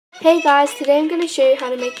Hey guys, today I'm going to show you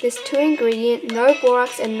how to make this 2-ingredient, no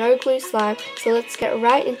borax and no glue slime, so let's get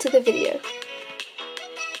right into the video.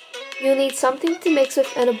 You'll need something to mix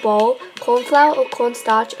with in a bowl, corn flour or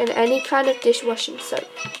cornstarch and any kind of dishwashing soap.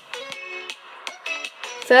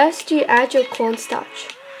 First you add your cornstarch.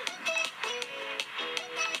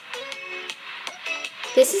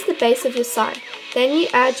 This is the base of your slime. Then you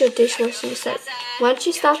add your dishwashing soap. Once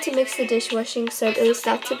you start to mix the dishwashing soap, it will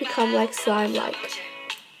start to become like slime-like.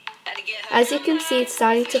 As you can see, it's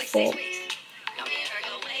starting to form.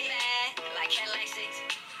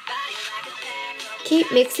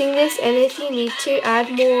 Keep mixing this, and if you need to, add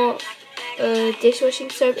more dishwashing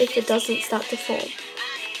soap if it doesn't start to form.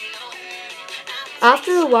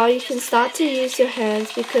 After a while, you can start to use your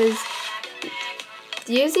hands because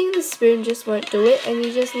using the spoon just won't do it, and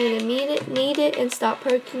you just need to knead it and start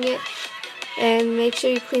poking it, and make sure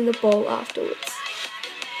you clean the bowl afterwards.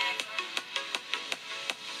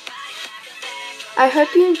 I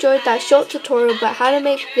hope you enjoyed that short tutorial about how to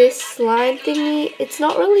make this slime thingy. It's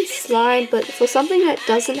not really slime, but for something that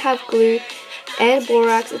doesn't have glue and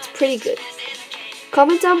borax, it's pretty good.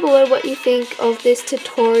 Comment down below what you think of this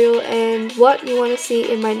tutorial and what you want to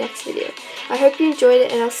see in my next video. I hope you enjoyed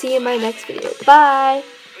it, and I'll see you in my next video. Bye!